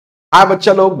हाय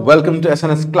बच्चा लोग, welcome to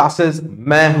SNS classes.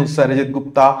 मैं हूं सरजित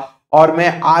गुप्ता और मैं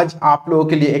आज आप लोगों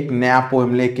के लिए एक नया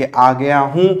पोएम लेके आ गया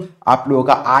हूं आप लोगों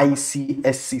का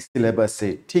आईसीएससी सिलेबस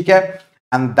से, ठीक है।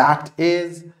 And that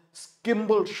is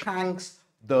स्किम्बलशैंक्स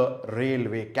the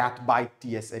railway cat bye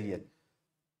TS Elliott.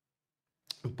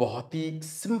 बहुत ही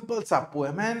सिंपल सा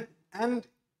पोएम है and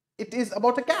it is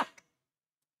about a cat,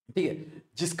 ठीक है,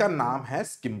 जिसका नाम है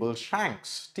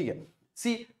स्किम्बलशैंक्स, ठीक है।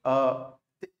 सी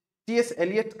टीएस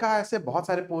एलियट का ऐसे बहुत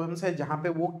सारे पोएम्स है जहां पे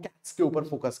वो कैट्स के ऊपर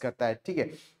फोकस करता है, ठीक है।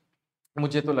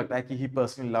 मुझे तो लगता है कि ही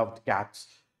पर्सनली लव्ड कैट्स,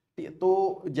 ठीक है।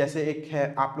 तो जैसे एक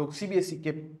है, आप लोग सीबीएसई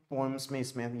के पोएम्स में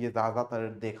इसमें ये ज्यादातर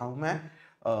देखा हूं मैं,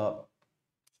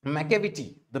 मैकेविटी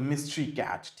द मिस्ट्री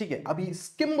कैट, ठीक है। अभी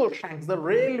स्किम्बलशैंक्स द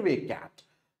रेलवे कैट,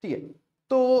 ठीक है।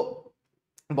 तो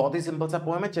बहुत ही सिंपल सा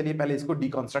पोएम है। चलिए पहले इसको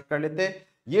डिकंस्ट्रक्ट कर लेते हैं।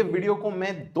 ये वीडियो को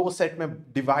मैं दो सेट में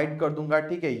डिवाइड कर दूंगा,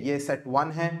 ठीक है। ये सेट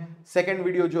 1 है। सेकंड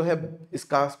वीडियो जो है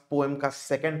इसका पोएम का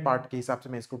सेकंड पार्ट के हिसाब से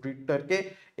मैं इसको ट्रीट करके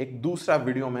एक दूसरा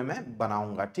वीडियो में मैं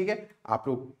बनाऊंगा, ठीक है। आप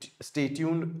लोग स्टे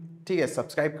ट्यून्ड, ठीक है।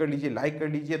 सब्सक्राइब कर लीजिए, लाइक कर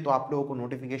लीजिए, तो आप लोगों को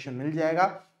नोटिफिकेशन मिल जाएगा,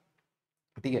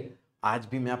 ठीक है। आज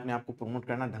भी मैं अपने आप को प्रमोट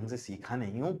करना ढंग से सीखा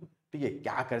नहीं हूं, ठीक है।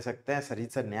 क्या कर सकते हैं,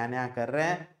 सरजीत सर नया नया कर रहे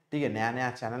हैं, ठीक है। नया नया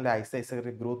चैनल है, आहिस्ता आहिस्ता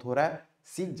करके ग्रोथ हो रहा है,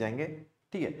 सीख जाएंगे,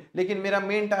 ठीक है। लेकिन मेरा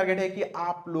मेन टारगेट है कि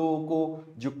आप लोगों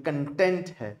को जो कंटेंट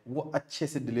है वो अच्छे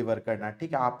से डिलीवर करना,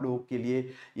 ठीक है। आप लोगों के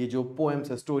लिए ये जो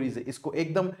पोएम्स है, स्टोरीज है, इसको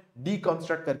एकदम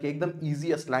डीकंस्ट्रक्ट करके एकदम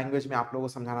ईजीएस्ट लैंग्वेज में आप लोगों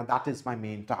को समझाना, that is my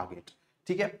main target,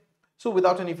 ठीक है। So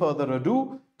without any further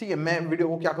ado, ठीक है, मैं वीडियो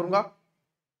को क्या करूंगा,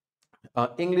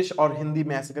 इंग्लिश और हिंदी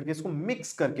में ऐसे करके इसको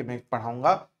मिक्स करके मैं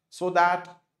पढ़ाऊंगा, so that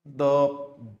the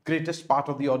greatest part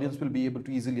of the audience will be able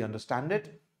to easily understand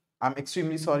it. I am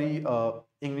extremely sorry,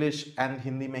 English and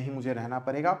Hindi में ही मुझे रहना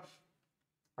पड़ेगा।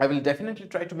 I will definitely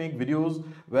try to make videos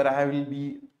where I will be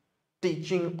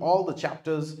teaching all the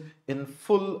chapters in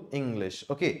full English,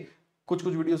 okay। कुछ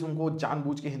कुछ videos हमको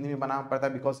जानबूझ के हिंदी में बनाना पड़ता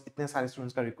है बिकॉज इतने सारे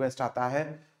स्टूडेंट्स का रिक्वेस्ट आता है,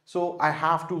 so I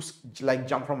have to like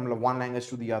jump from one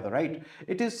language to the other, right?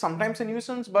 It is sometimes a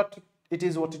nuisance but it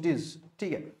is what it is,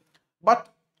 ठीक है।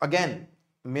 but again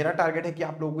मेरा टारगेट है कि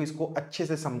आप लोगों को इसको अच्छे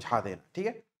से समझा देना, ठीक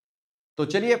है। तो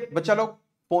चलिए बच्चा लोग,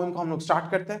 पोएम को हम लोग स्टार्ट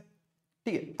करते हैं,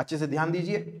 ठीक है। अच्छे से ध्यान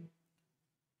दीजिए।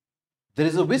 There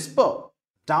is a whisper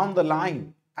down the line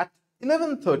at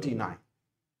 11:39.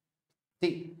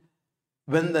 See,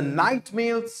 when the night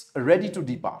mail's ready to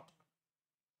depart.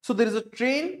 So there is a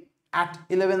train at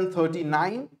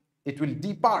 11:39. It will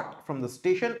depart from the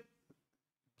station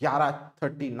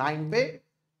 11:39 पे,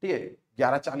 ठीक है।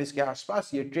 11:40 के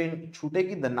आसपास ये train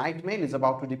छूटेगी। The night mail is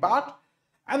about to depart,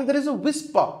 and there is a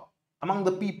whisper among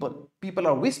the people. People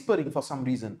are whispering for some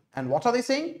reason. And what are they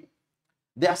saying?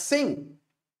 They are saying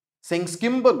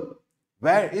Skimble,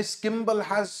 where is Skimble?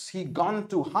 Has he gone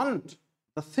to hunt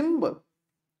the thimble?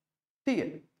 ठीक है।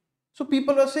 So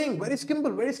people are saying, where is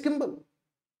Skimble? Where is Skimble?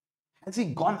 Has he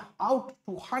gone out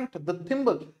to hunt the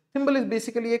thimble? Thimble is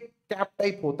basically एक cap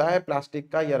type होता है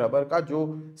plastic का या rubber का,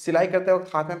 जो सिलाई करते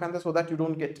वक्त हाथ में पहनते हैं so that you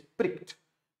don't get pricked,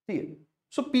 ठीक है।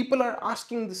 So people are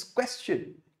asking this question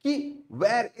कि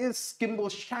where is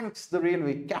Skimbleshanks the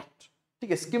railway cat? ठीक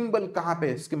है। स्किम्बल कहां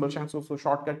पे? स्किम्बलशैंक्स को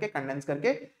शॉर्ट करके, कंडेंस करके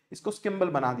इसको स्किम्बल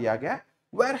बना दिया गया।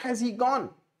 Where has he gone?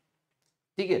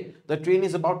 ठीक है। The train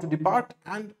is about to depart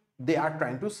and they are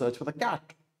trying to search for the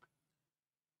cat.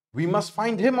 We must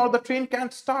find him or the train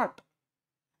can't start.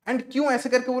 And क्यों ऐसे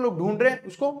करके वो लोग ढूंढ रहे हैं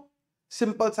उसको?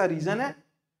 सिंपल सा रीजन है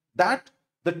that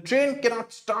the train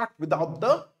cannot start without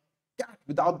the cat,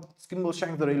 without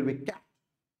Skimbleshanks the railway cat.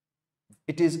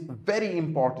 It is very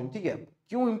important, ठीक है।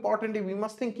 क्यों इंपॉर्टेंट है? वी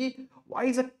मस्ट थिंक कि why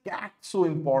is a cat so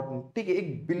important, ठीक है।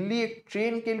 एक बिल्ली एक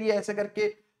ट्रेन के लिए ऐसे करके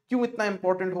क्यों इतना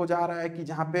इंपॉर्टेंट हो जा रहा है कि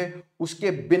जहां पे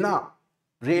उसके बिना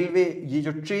रेलवे, ये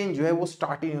जो ट्रेन जो है वो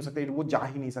स्टार्ट ही नहीं हो सकता, वो जा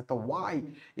ही नहीं सकता। Why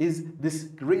is this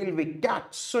railway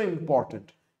cat so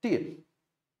important, ठीक है।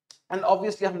 एंड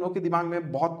ऑब्वियसली हम लोग के दिमाग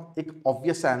में बहुत एक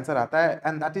ऑब्वियस आंसर आता है,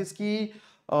 एंड दैट इज कि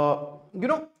you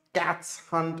know cats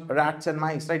Hunt rats and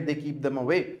mice, right? They keep them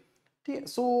away, ठीक है।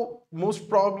 So most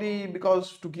probably because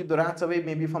to keep the rats away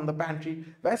may be from the pantry,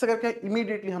 वैसा करके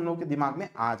immediately हम लोग के दिमाग में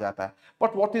आ जाता है।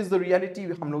 But what is the reality,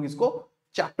 हम लोग इसको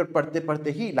चैप्टर पढ़ते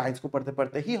पढ़ते ही, लाइंस को पढ़ते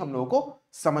पढ़ते ही हम लोगों को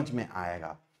समझ में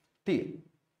आएगा, ठीक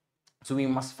है। So we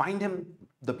must find him,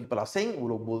 the people are saying, वो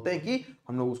लोग बोलते हैं कि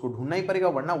हम लोग उसको ढूंढना ही पड़ेगा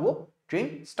वरना वो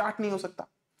ट्रेन स्टार्ट नहीं हो सकता।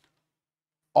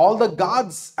 All the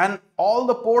guards and all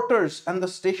the porters and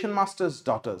the station master's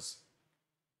daughters,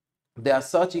 they are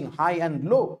searching high and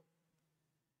low,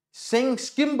 saying,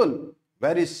 Skimble,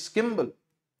 where is Skimble?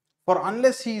 For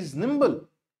unless he is nimble,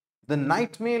 the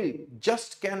night mail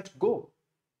just can't go.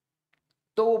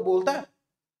 तो वो बोलता है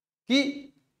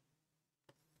कि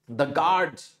the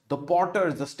guards, the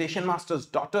potter's, the station masters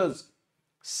daughters,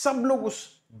 सब लोग उस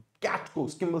cat को,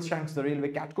 स्किम्बलशैंक्स the railway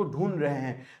cat को ढूंढ रहे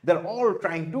हैं. They are all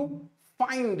trying to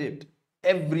find it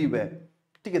everywhere.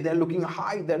 ठीक है, they are looking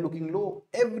high, they are looking low,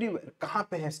 everywhere. कहां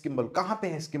पे है स्किम्बल, कहां पे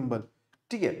है स्किम्बल.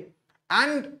 ठीक है,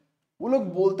 एंड वो लोग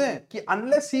बोलते हैं कि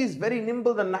unless he is very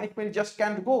nimble the nightmare just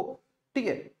can't go. ठीक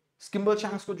है,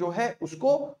 स्किम्बलशैंक्स को जो है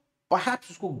उसको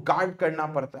परहैप्स उसको गार्ड करना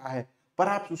पड़ता है,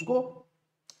 परहैप्स उसको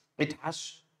it has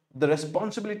the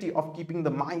responsibility of keeping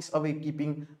the mice away,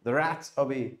 keeping the rats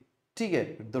away, ठीक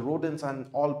है, the rodents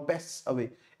and all pests away.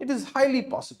 It is highly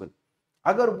possible.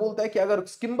 अगर बोलता है कि अगर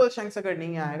स्किम्बलशैंक्स अगर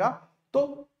नहीं आएगा तो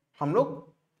हम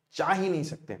लोग जा ही नहीं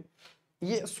सकते.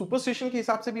 ये सुपरस्टिशन के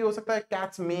हिसाब से भी हो सकता है,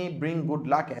 कैट्स में ब्रिंग गुड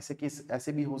लक,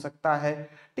 ऐसे भी हो सकता है.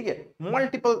 ठीक है,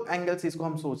 मल्टीपल एंगल से इसको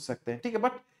हम सोच सकते हैं. ठीक है,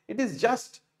 but it is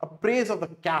just a praise of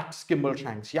the cat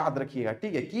स्किम्बलशैंक्स. याद रखिएगा,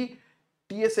 ठीक है, कि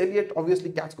टीएस एलियट ऑब्वियसली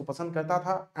कैट्स को पसंद करता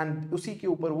था एंड उसी के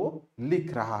ऊपर वो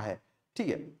लिख रहा है. ठीक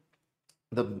है,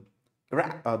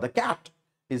 the cat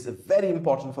is very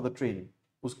important for the train.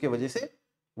 उसके वजह से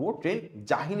वो ट्रेन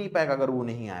जा ही नहीं पाएगा अगर वो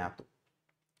नहीं आया तो.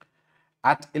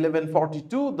 At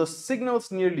 11:42, the signal's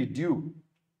nearly due,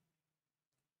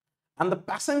 and the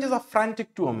passengers are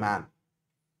frantic to a man.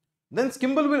 Then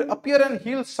Skimble will appear and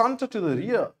he'll saunter to the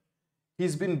rear.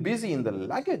 He's been busy in the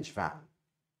luggage van.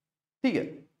 ठीक है,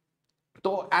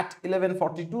 तो at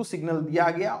 11:42 signal दिया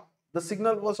गया. The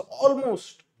signal was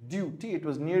almost due. ठीक है,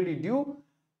 it was nearly due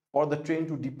for the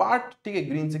train to depart. ठीक है,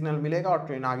 green signal मिलेगा और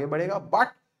ट्रेन आगे बढ़ेगा.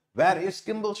 But where is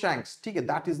Skimbleshanks? ठीक है,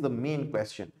 that is the main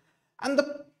question. And the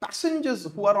passengers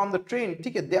who are on the train,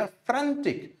 ठीक है, they are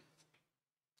frantic.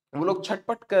 वो लोग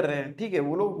छटपट कर रहे हैं. ठीक है,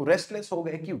 वो लोग रेस्टलेस हो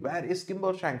गए कि where is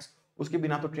Skimbleshanks? उसके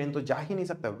बिना तो ट्रेन तो जा ही नहीं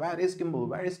सकता. Where is Skimble?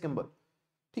 Where is Skimble?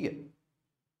 ठीक है,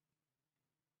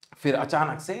 फिर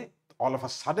अचानक से all of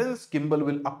a sudden Skimble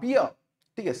will appear.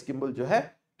 ठीक है, Skimble जो है,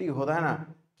 ठीक होता है ना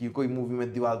कि कोई मूवी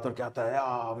में दीवार तोड़ के आता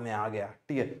है, मैं आ गया.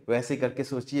 ठीक है, वैसे करके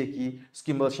सोचिए कि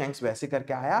Skimbleshanks वैसे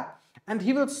करके आया. And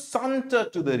he will saunter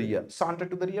to the rear. Saunter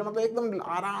to the rear मतलब एकदम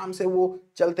आराम से वो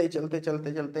चलते चलते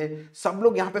चलते चलते. सब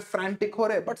लोग यहाँ पे फ्रैंटिक हो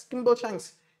रहे हैं, but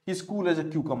Skimbleshanks he's cool as a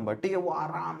cucumber. ठीक है, वो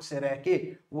आराम से रह के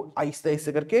वो आहिस्ते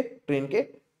आहिस्ते करके ट्रेन के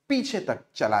पीछे तक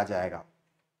चला जाएगा.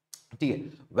 ठीक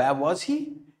है, where was he?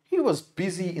 He was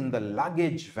busy in the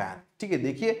luggage van. ठीक है,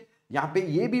 देखिए यहाँ पे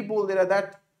ये भी बोल दे रहा है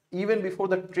that even before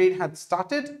the train had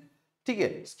started, ठीक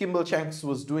है, Skimbleshanks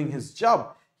was doing his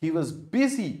job. He was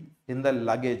busy in the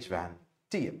luggage van.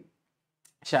 ठीक है,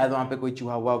 शायद वहां पे कोई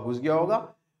चूहा हुआ घुस गया होगा,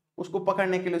 उसको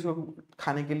पकड़ने के लिए, उसको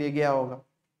खाने के लिए गया होगा.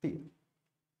 ठीक है,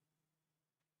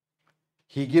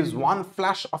 he gives one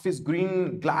flash of his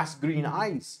glass green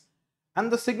eyes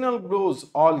and the signal goes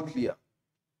all clear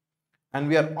and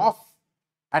we are off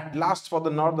at last for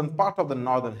the northern part of the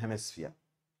northern hemisphere.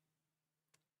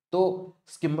 तो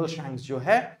Skimbleshanks जो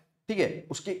है, ठीक है,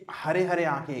 उसके हरे हरे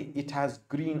आंखें, इट हैज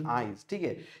ग्रीन आईज. ठीक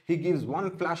है, he gives one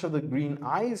flash of the green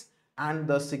eyes and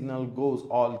the signal goes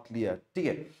all clear. ठीक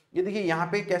है, ये देखिए यहाँ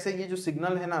पे कैसे ये जो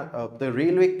सिग्नल है ना, द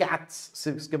रेलवे कैट्स,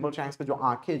 Skimbleshanks का जो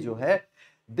आंखें जो है,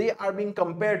 they are being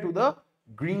compare to the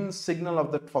green signal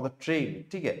of the for the train.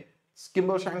 ठीक है,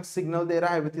 Skimbleshanks सिग्नल दे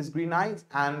रहा है with his green eyes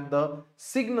and the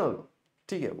signal,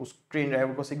 ठीक है, उस ट्रेन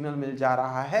ड्राइवर को सिग्नल मिल जा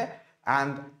रहा है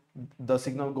and the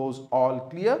signal goes all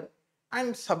clear.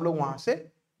 And सब लोग वहां से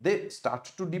they start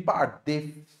to depart.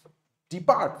 They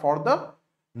depart for the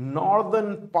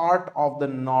northern part of the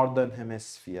northern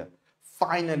hemisphere.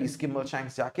 Finally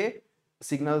Skimbleshanks जाके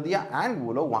सिग्नल दिया and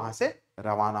वो लोग वहां से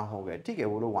रवाना हो गए. ठीक है,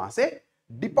 वो लोग वहां से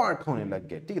डिपार्ट होने लग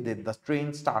गए. ठीक है, the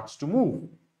train starts to move.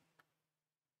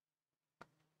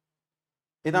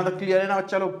 इतना तो क्लियर है ना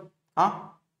बच्चा लोग?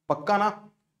 हाँ, पक्का ना?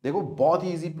 देखो बहुत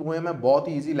ही इजी पोएम है, बहुत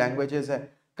ही इजी लैंग्वेजेस है.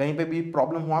 कहीं पे भी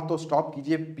प्रॉब्लम हुआ तो स्टॉप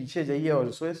कीजिए, पीछे जाइए और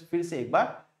उसको फिर से एक बार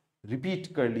रिपीट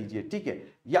कर लीजिए. ठीक है,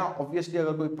 या ऑब्वियसली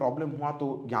अगर कोई प्रॉब्लम हुआ तो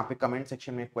यहाँ पे कमेंट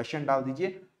सेक्शन में क्वेश्चन डाल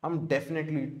दीजिए. हम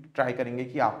डेफिनेटली ट्राई करेंगे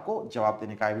कि आपको जवाब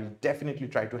देने का. I will definitely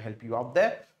try to help you out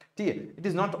there. ठीक है, it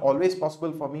is not always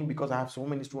possible for me because I have so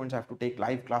many students, I have to take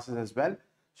live classes as well,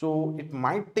 so it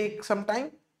might take some time,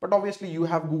 but obviously you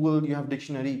have Google, you have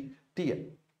dictionary. ठीक है,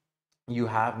 you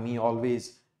have me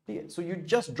always. So you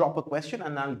just drop a question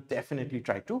and I'll definitely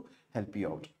try to help you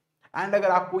out. And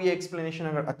अगर आपको ये explanation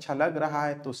अगर अच्छा लग रहा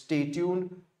है तो stay tuned,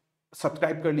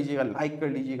 सब्सक्राइब कर लीजिएगा, लाइक कर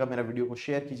लीजिएगा, मेरा वीडियो को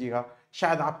शेयर कीजिएगा.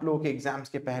 शायद आप लोगों के एग्जाम्स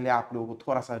के पहले आप लोगों को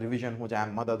थोड़ा सा रिवीजन हो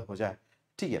जाए, मदद हो जाए.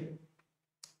 ठीक है,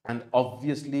 एंड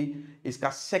ऑब्वियसली इसका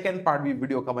सेकंड पार्ट भी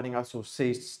वीडियो का बनेगा, सो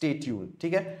स्टे ट्यून्ड.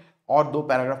 ठीक है, और 2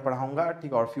 पैराग्राफ पढ़ाऊंगा,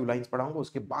 ठीक है, और फ्यू लाइंस पढ़ाऊंगा.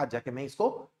 उसके बाद जाके मैं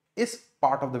इसको, इस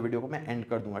पार्ट ऑफ द वीडियो को मैं एंड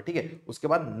कर दूंगा. ठीक है, उसके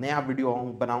बाद नया वीडियो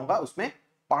बनाऊंगा, उसमें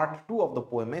पार्ट 2 ऑफ द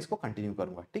पोएम में इसको कंटिन्यू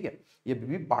करूंगा, ठीक है। ये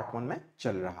भी पार्ट 1 में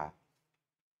चल रहा है।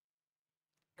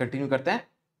 कंटिन्यू करते हैं।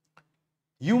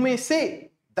 You may say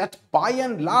that by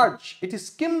and large it is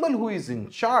Skimble who is in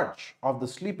charge of the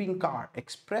sleeping car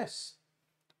express,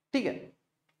 ठीक है।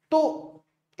 तो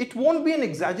it won't be an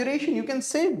exaggeration, you can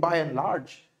say by and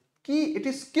large कि it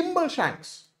is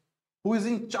Skimbleshanks who is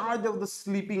in charge of the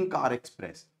sleeping car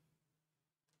express,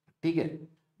 ठीक है।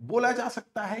 बोला जा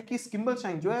सकता है कि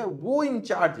Skimbleshanks जो है वो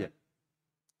इंचार्ज है,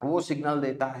 वो सिग्नल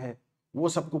देता है, वो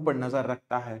सबके ऊपर नजर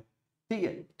रखता है, ठीक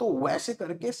है। तो वैसे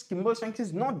करके Skimbleshanks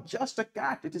is not just a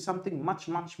cat, it is something much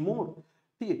much more,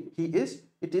 ठीक है।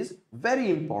 It is very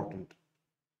important.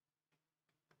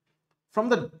 From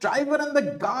the driver and the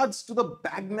guards to the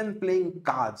bagmen playing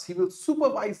cards, he will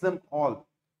supervise them all,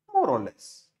 more or less,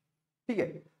 ठीक है।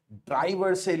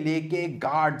 Driver से लेके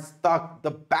guards तक,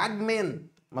 the bagman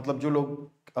मतलब जो लोग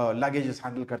लगेजेस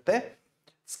हैंडल करते हैं,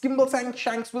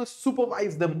 Skimbleshanks will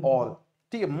supervise them all,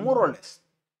 ठीक है, more or less,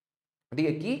 ठीक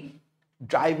है। कि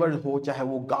ड्राइवर हो, चाहे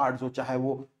वो गार्ड्स हो, चाहे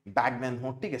वो बैगमैन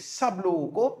हो, ठीक है, सब लोगों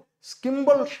को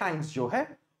Skimbleshanks जो है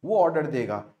वो ऑर्डर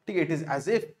देगा, ठीक है। It is as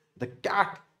if the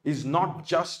cat is not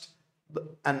just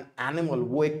an animal,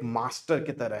 वो एक मास्टर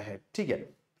की तरह है, ठीक है।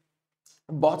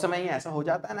 बहुत समय ऐसा हो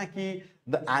जाता है ना कि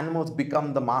the animals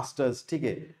become the masters, ठीक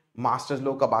है। मास्टर्स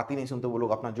लोग का बात ही नहीं सुनते, वो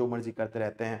लोग अपना जो मर्जी करते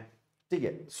रहते हैं, ठीक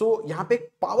है। सो यहाँ पे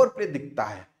एक पावर प्ले दिखता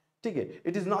है, ठीक है।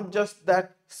 It is not just that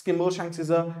Skimbleshanks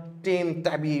is a time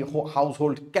tabby house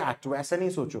hold cat, वैसा नहीं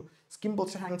सोचो।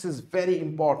 Skimbleshanks is very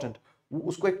important.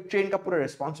 उसको एक ट्रेन का पूरा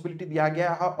रिस्पॉन्सिबिलिटी दिया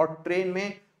गया है, और ट्रेन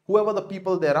में whoever the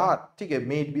people there are, ठीक है,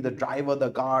 may it be the driver, the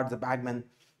guards, the bagman,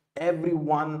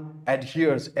 everyone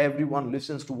adheres, everyone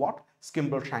listens to what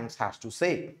Skimbleshanks has to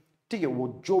say, ठीक है। वो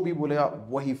जो भी बोलेगा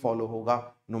वही फॉलो होगा,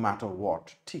 नो मैटर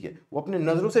व्हाट, ठीक है। वो अपने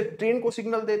नजरों से ट्रेन को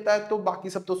सिग्नल देता है, तो बाकी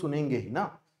सब तो सुनेंगे ही ना।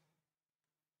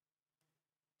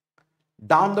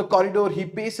 Down the corridor he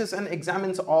paces and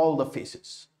examines all the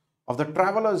faces of the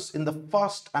travelers in the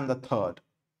first and the third.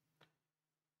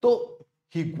 तो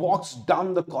he walks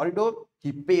down the corridor,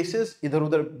 he paces, इधर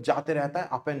उधर जाते रहता है,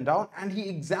 up and down, and he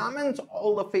examines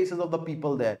all the faces of the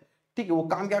people there, ठीक है। वो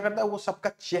काम क्या करता है, वो सबका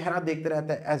चेहरा देखते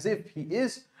रहता है, as if he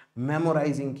is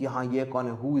memorizing कि हाँ ये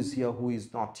कौन है, who is here, who is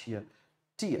not here,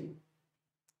 ठीक है।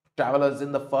 Travelers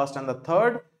in the first and the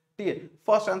third, ठीक है।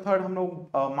 फर्स्ट एंड थर्ड हम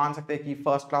लोग मान सकते हैं कि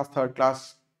first class third class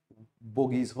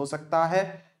bogies हो सकता है,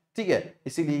 ठीक है।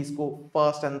 इसीलिए इसको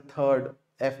फर्स्ट एंड थर्ड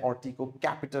एफ और टी को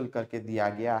कैपिटल करके दिया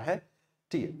गया है,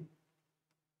 ठीक है।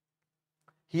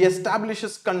 He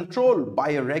establishes control by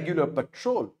a regular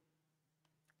patrol,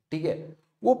 ठीक है।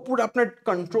 वो पूरा अपने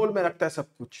कंट्रोल में रखता है सब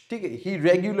कुछ, ठीक है। He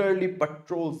regularly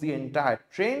patrols the entire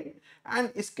train, and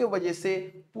इसके वजह से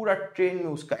पूरा ट्रेन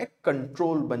में उसका एक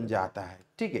कंट्रोल बन जाता है,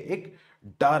 ठीक है। एक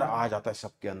डर आ जाता है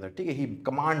सबके अंदर, ठीक है। He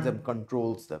commands them,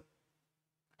 controls them,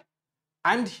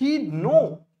 and he know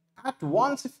at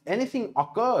once if anything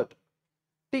occurred,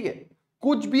 ठीक है।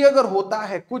 कुछ भी अगर होता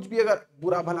है, कुछ भी अगर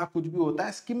बुरा भला कुछ भी होता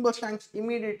है, Skimbleshanks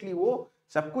इमीडिएटली वो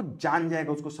सब कुछ जान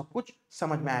जाएगा, उसको सब कुछ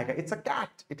समझ में आएगा। It's a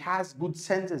cat, it has good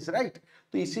senses, right.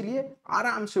 तो इसीलिए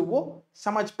आराम से वो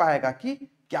समझ पाएगा कि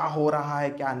क्या हो रहा है,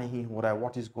 क्या नहीं हो रहा है,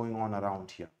 what is going on around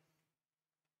here.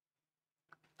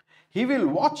 He will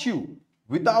watch you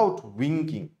without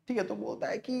winking, ठीक है। तो बोलता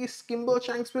है कि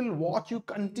Skimbleshanks will watch you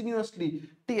continuously,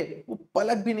 ठीक है। वो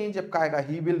पलक भी नहीं झपकाएगा,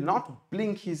 he will not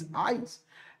blink his eyes,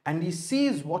 and he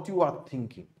sees what you are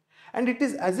thinking, and it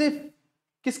is as if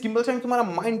कि Skimbleshanks तुम्हारा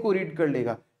माइंड को रीड कर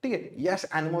लेगा, ठीक है। Yes,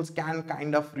 animals can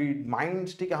kind of read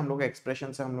minds, ठीक है। हम लोग का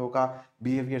एक्सप्रेशन से, हम लोगों का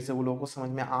बिहेवियर से वो लोगों को समझ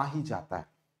में आ ही जाता है,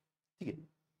 ठीक है।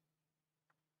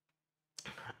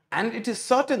 And it is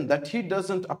certain that he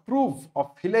doesn't approve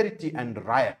of hilarity and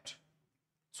riot,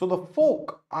 so the folk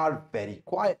are very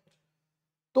quiet.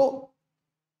 तो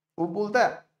वो बोलता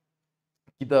है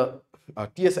कि the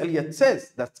T.S. Eliot says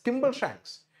that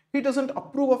Skimbleshanks, he doesn't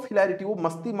approve of hilarity, वो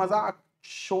मस्ती मजाक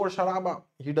शोर शराबा,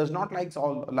 he does not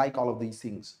like all of these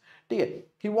things, ठीक है।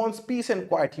 he wants peace and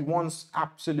quiet, he wants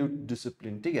absolute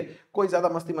discipline, ठीक है। कोई ज्यादा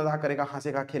मस्ती मजाक करेगा,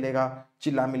 हंसेगा, खेलेगा,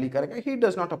 चिल्ला मिली करेगा, he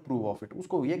does not approve of it,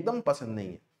 उसको ये एकदम पसंद नहीं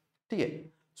है, ठीक है।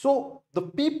 So the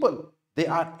people they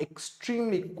are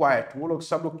extremely quite, वो लोग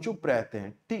सब लोग चुप रहते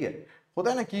हैं, ठीक है।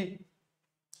 होता है ना कि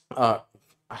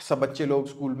सब बच्चे लोग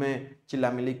स्कूल में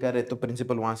चिल्लामिल्ली कर रहे तो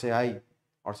प्रिंसिपल वहां से आई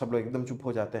और सब लोग एकदम चुप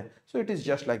हो जाते हैं। So it is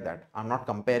just like that. I am not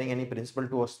comparing any principal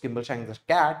to a Skimbleshanks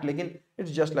cat, लेकिन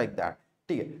इट्स जस्ट लाइक दैट,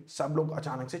 ठीक है। सब लोग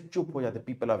अचानक से चुप हो जाते,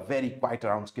 people are very quite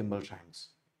around Skimbleshanks।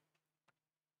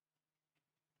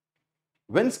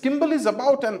 When Skimble is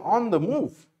about and on the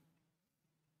move,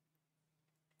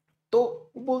 तो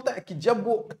वो बोलता है कि जब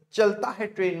वो चलता है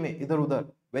ट्रेन में इधर उधर,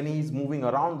 when he is moving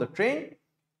around the train,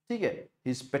 ठीक है,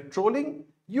 he is patrolling,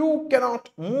 you cannot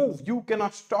move, you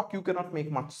cannot talk, you cannot make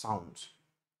much sounds.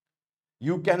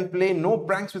 You can play no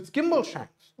pranks with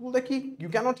Skimbleshanks. बोलते कि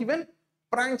you cannot even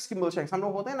prank Skimbleshanks. हम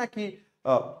लोग होते हैं ना कि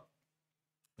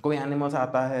कोई एनिमल्स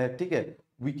आता है, ठीक है,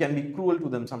 we can be cruel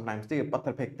to them sometimes, ठीक है,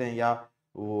 पत्थर फेंकते हैं या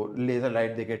वो लेजर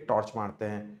लाइट देके टॉर्च मारते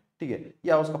हैं, ठीक है,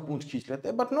 या उसका पूंछ खींच लेते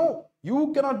हैं, but no, you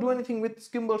cannot do anything with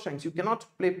Skimbleshanks. You cannot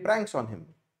play pranks on him.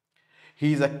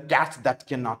 He is a cat that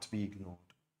cannot be ignored.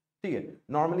 ठीक है,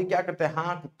 नॉर्मली क्या करते हैं,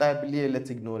 हाँ कुत्ता है, बिल्ली है,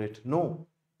 let's ignore it. No,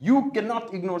 you can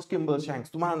not ignore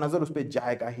Skimbleshanks. तुम्हारा नजर उस पर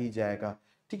जाएगा ही जाएगा,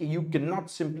 ठीक है, you can not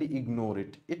simply ignore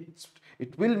it.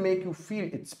 It will make you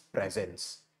feel it's presence.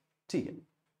 ठीक है,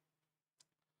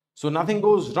 so nothing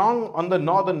goes wrong on the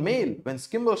northern mail when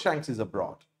Skimbleshanks is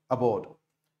abode.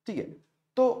 ठीक है,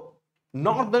 तो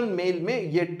नॉर्दर्न मेल में,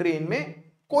 ये ट्रेन में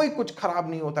कोई कुछ खराब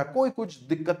नहीं होता, कोई कुछ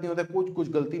दिक्कत नहीं होता, कुछ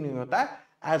गलती नहीं होता है,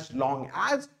 as long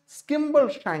as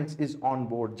Skimbleshanks is on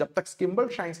board. जब तक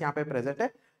Skimbleshanks यहाँ पे प्रेजेंट है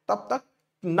तब तक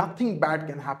nothing bad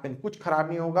can happen. कुछ खराब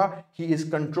नहीं होगा. He is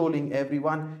controlling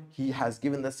everyone. He has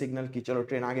given the signal कि चलो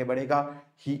ट्रेन आगे बढ़ेगा.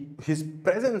 His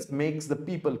presence makes the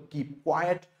people keep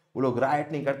quiet. वो लोग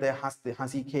राइट नहीं करते,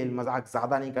 हंसी खेल मजाक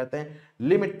ज्यादा नहीं करते हैं,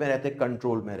 लिमिट में रहते,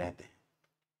 कंट्रोल में रहते हैं.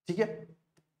 ठीक है,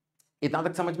 इतना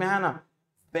तक समझ में आया ना?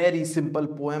 वेरी सिंपल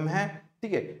पोएम है.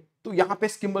 ठीक है, तो यहां पे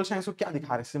Skimbleshanks को क्या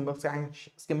दिखा रहे?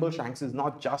 Skimbleshanks is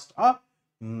not just a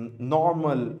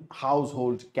normal house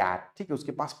hold cat. ठीक है,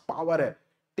 उसके पास पावर है.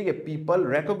 ठीक है, people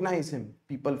recognise him,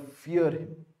 people fear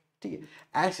him. ठीक है,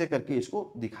 ऐसे करके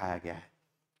इसको दिखाया गया है.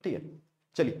 ठीक है,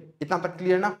 चलिए इतना तक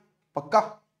क्लियर ना? पक्का?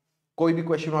 कोई भी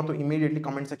क्वेश्चन हो तो इमीडिएटली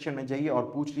कमेंट सेक्शन में जाइए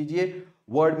और पूछ लीजिए.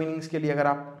 वर्ड मीनिंग्स के लिए अगर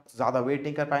आप ज्यादा वेट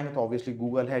नहीं कर पाएंगे तो ऑब्वियसली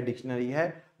गूगल है, डिक्शनरी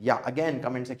है, या अगेन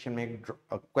कमेंट सेक्शन में एक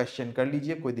क्वेश्चन कर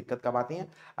लीजिए, कोई दिक्कत का बात नहीं है.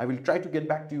 I will try to get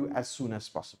back to you as soon as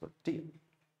possible. ठीक है,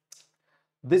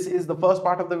 this is the first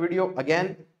part of the video.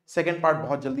 Again second part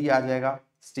बहुत जल्दी आ जाएगा.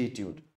 Stay tuned.